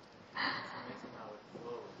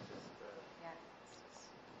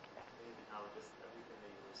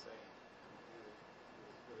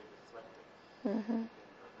 Mm-hmm.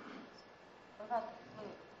 What about the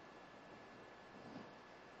flute?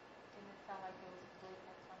 Didn't it sound like there was a flute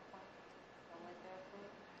at some point? Or was there a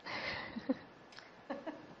flute?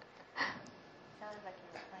 Sounded like you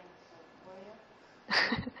were playing the flute. Were you?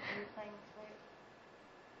 Were you playing the flute?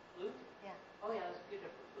 Flute? Yeah. Oh yeah, there's a few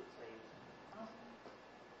different flutes I use. Oh.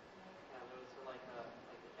 Yeah, there was like a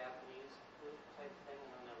Japanese flute type thing,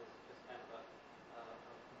 and then there was just kind of a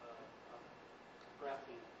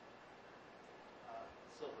graphene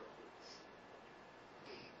silver flute.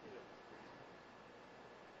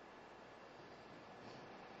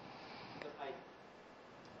 But I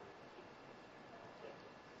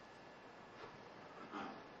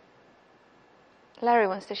Larry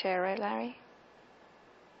wants to share, right, Larry?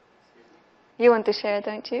 Excuse me? You want to share,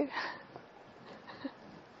 don't you?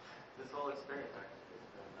 This whole experience actually has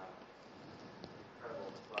been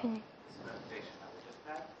incredible as well. Can you? This meditation that we just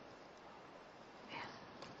had. Yeah.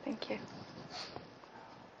 Thank Thank you.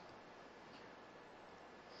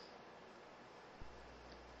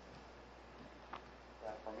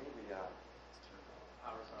 For me, the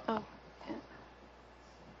Oh, yeah.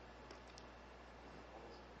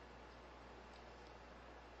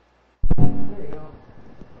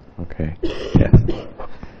 Okay. Yes.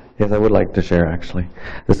 Yes, I would like to share, actually.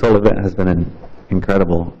 This whole event has been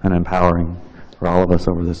incredible and empowering for all of us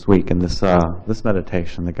over this week. And this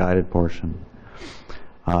meditation, the guided portion,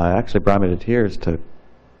 it actually brought me to tears to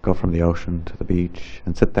go from the ocean to the beach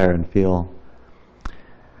and sit there and feel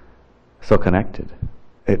so connected.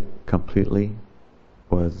 It completely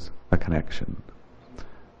was a connection.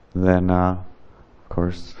 And then, of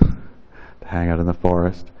course, to hang out in the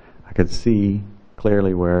forest, I could see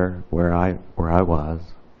clearly where I was,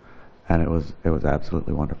 and it was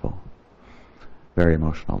absolutely wonderful. Very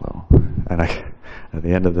emotional though. And at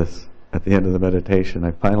the end of the meditation,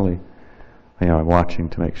 I finally, I'm watching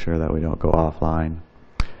to make sure that we don't go offline.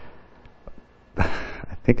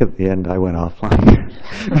 I think at the end I went offline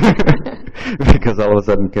because all of a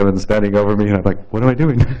sudden Kevin's standing over me, and I'm like, "What am I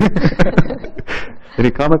doing?"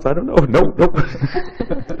 Any comments? I don't know. Nope.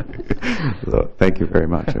 So thank you very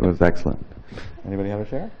much. It was excellent. Anybody have a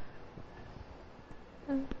share?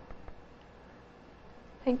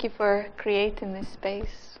 Thank you for creating this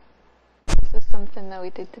space. This is something that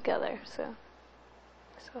we did together, so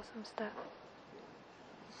it's awesome stuff.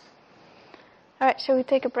 All right, shall we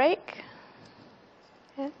take a break?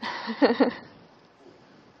 Yeah.